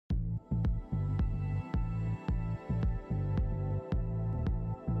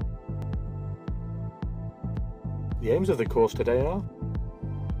The aims of the course today are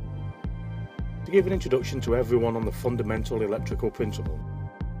to give an introduction to everyone on the fundamental electrical principle,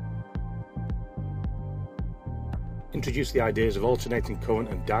 introduce the ideas of alternating current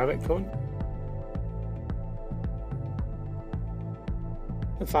and direct current,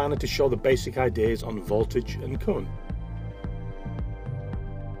 and finally to show the basic ideas on voltage and current.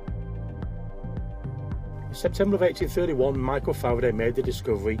 In September of 1831, Michael Faraday made the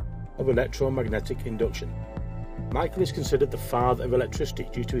discovery of electromagnetic induction. Michael is considered the father of electricity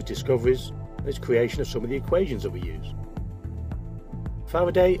due to his discoveries and his creation of some of the equations that we use.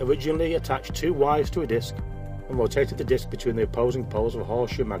 Faraday originally attached two wires to a disc and rotated the disc between the opposing poles of a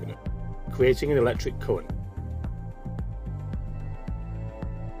horseshoe magnet, creating an electric current.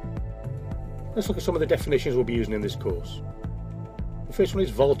 Let's look at some of the definitions we'll be using in this course. The first one is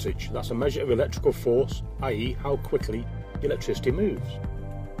voltage. That's a measure of electrical force, i.e. how quickly the electricity moves.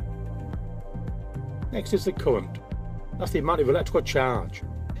 Next is the current. That's the amount of electrical charge.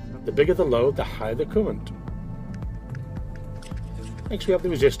 The bigger the load, the higher the current. Next we have the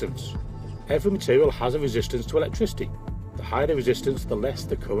resistance. Every material has a resistance to electricity. The higher the resistance, the less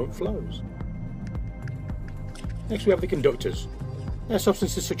the current flows. Next we have the conductors. They're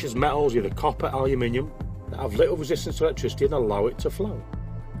substances such as metals, either copper, aluminium, that have little resistance to electricity and allow it to flow.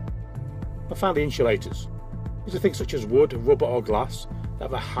 And finally, insulators. These are things such as wood, rubber or glass that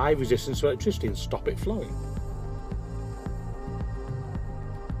have a high resistance to electricity and stop it flowing.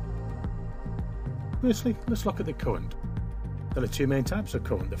 Firstly, let's look at the current. There are two main types of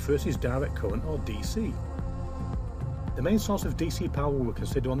current. The first is direct current or DC. The main source of DC power we will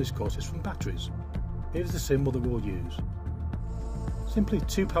consider on this course is from batteries. Here is the symbol that we will use. Simply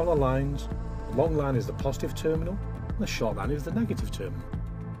two parallel lines. The long line is the positive terminal and the short line is the negative terminal.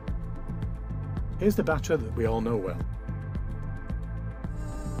 Here's the battery that we all know well.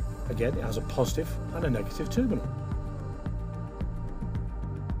 Again, it has a positive and a negative terminal.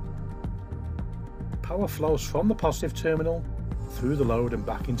 Power flows from the positive terminal through the load and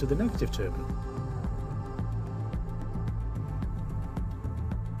back into the negative terminal.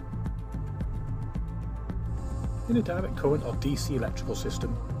 In a direct current or DC electrical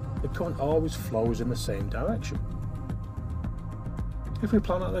system, the current always flows in the same direction. If we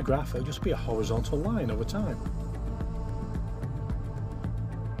plan out the graph, it will just be a horizontal line over time.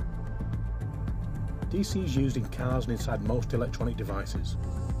 DC is used in cars and inside most electronic devices,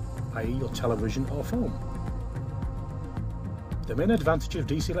 i.e. your television or phone. The main advantage of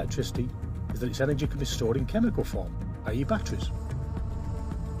DC electricity is that its energy can be stored in chemical form, i.e. batteries.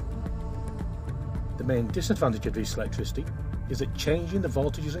 The main disadvantage of DC electricity is that changing the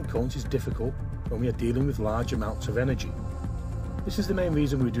voltages and currents is difficult when we are dealing with large amounts of energy. This is the main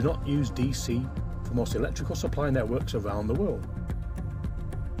reason we do not use DC for most electrical supply networks around the world.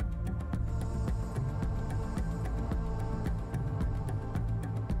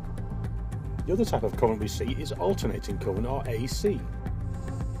 The other type of current we see is alternating current or AC.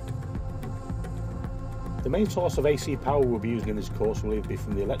 The main source of AC power we'll be using in this course will either be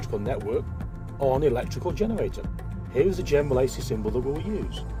from the electrical network or an electrical generator. Here is the general AC symbol that we will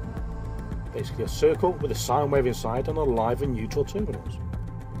use. Basically a circle with a sine wave inside and a live and neutral terminals.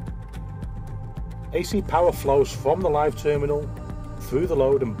 AC power flows from the live terminal through the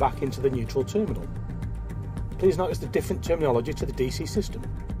load and back into the neutral terminal. Please notice the different terminology to the DC system.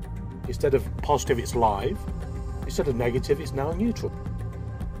 Instead of positive it's live, instead of negative it's now neutral.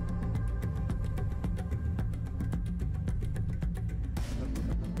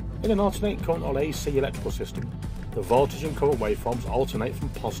 In an alternating current or AC electrical system, the voltage and current waveforms alternate from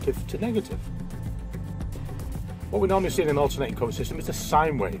positive to negative. What we normally see in an alternating current system is a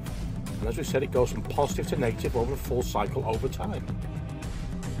sine wave, and as we said, it goes from positive to negative over a full cycle over time.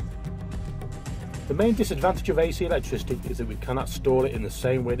 The main disadvantage of AC electricity is that we cannot store it in the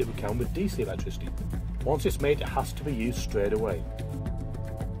same way that we can with DC electricity. Once it's made, it has to be used straight away.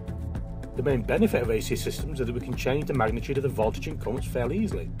 The main benefit of AC systems is that we can change the magnitude of the voltage and currents fairly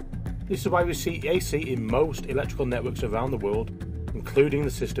easily. This is why we see AC in most electrical networks around the world, including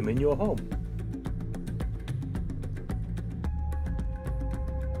the system in your home.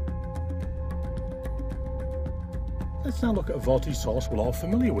 Let's now look at a voltage source we're all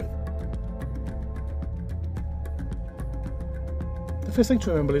familiar with. The first thing to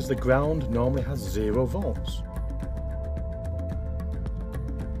remember is the ground normally has 0 volts.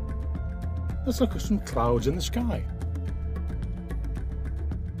 Let's look at some clouds in the sky.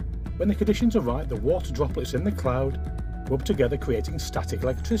 When the conditions are right, the water droplets in the cloud rub together creating static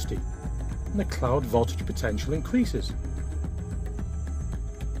electricity, and the cloud voltage potential increases.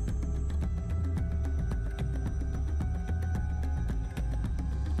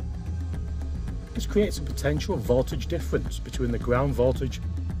 This creates a potential voltage difference between the ground voltage,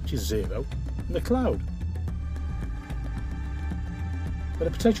 which is 0, and the cloud. When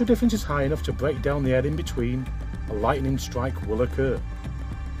the potential difference is high enough to break down the air in between, a lightning strike will occur.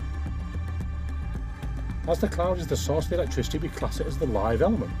 As the cloud is the source of the electricity, we class it as the live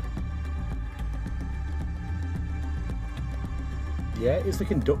element. The air is the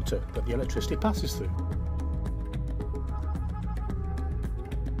conductor that the electricity passes through.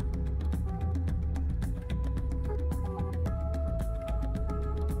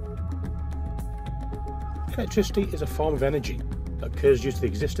 Electricity is a form of energy that occurs due to the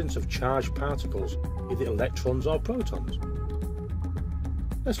existence of charged particles, either electrons or protons.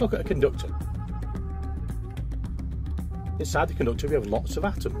 Let's look at a conductor. Inside the conductor we have lots of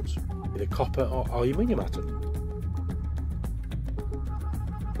atoms, either copper or aluminium atom.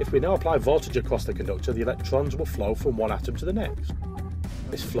 If we now apply voltage across the conductor, the electrons will flow from one atom to the next.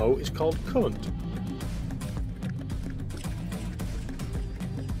 This flow is called current.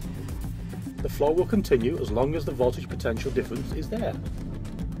 The flow will continue as long as the voltage potential difference is there.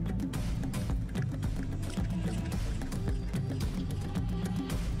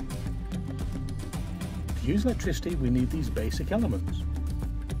 To use electricity, we need these basic elements.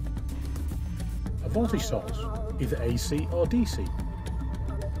 A voltage source, either AC or DC.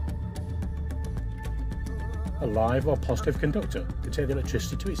 A live or positive conductor to take the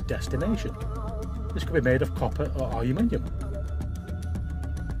electricity to its destination. This could be made of copper or aluminium.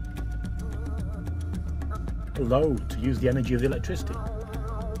 A load to use the energy of the electricity.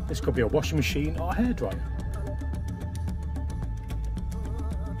 This could be a washing machine or a hairdryer.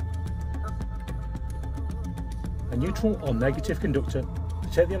 A neutral or negative conductor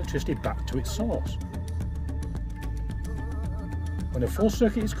to take the electricity back to its source. When a full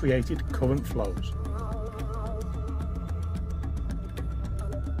circuit is created, current flows.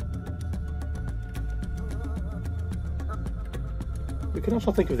 We can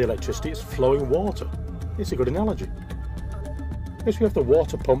also think of the electricity as flowing water. It's a good analogy. First we have the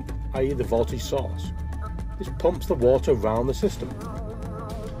water pump, i.e. the voltage source. This pumps the water around the system.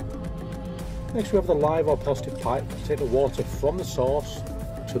 Next we have the live or positive pipe to take the water from the source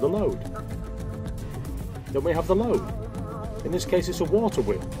to the load. Then we have the load. In this case it's a water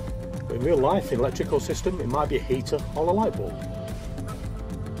wheel, but in real life in an electrical system it might be a heater or a light bulb.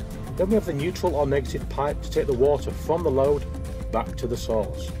 Then we have the neutral or negative pipe to take the water from the load back to the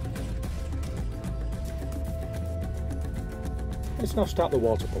source. Let's now start the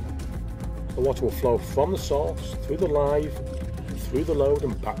water pump. The water will flow from the source, through the live, through the load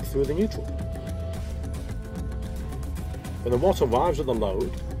and back through the neutral. When the water arrives at the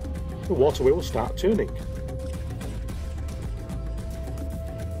load, the water wheel will start turning.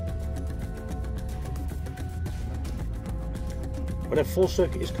 When a full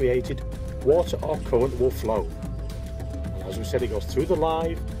circuit is created, water or current will flow. And as we said, it goes through the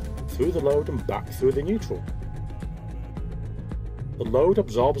live, through the load and back through the neutral. The load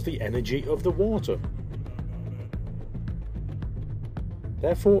absorbs the energy of the water.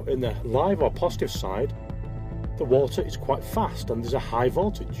 Therefore, in the live or positive side, the water is quite fast and there's a high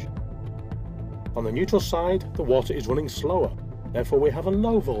voltage. On the neutral side, the water is running slower, therefore we have a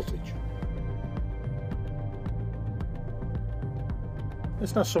low voltage.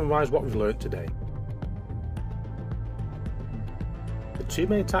 Let's now summarise what we've learnt today. The two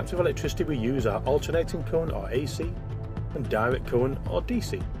main types of electricity we use are alternating current or AC and direct current or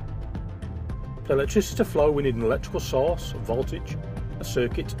DC. For electricity to flow we need an electrical source, a voltage, a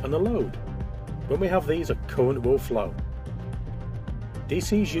circuit and a load. When we have these, a current will flow.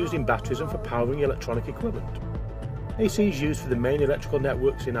 DC is used in batteries and for powering electronic equipment. AC is used for the main electrical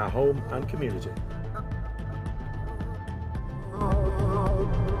networks in our home and community.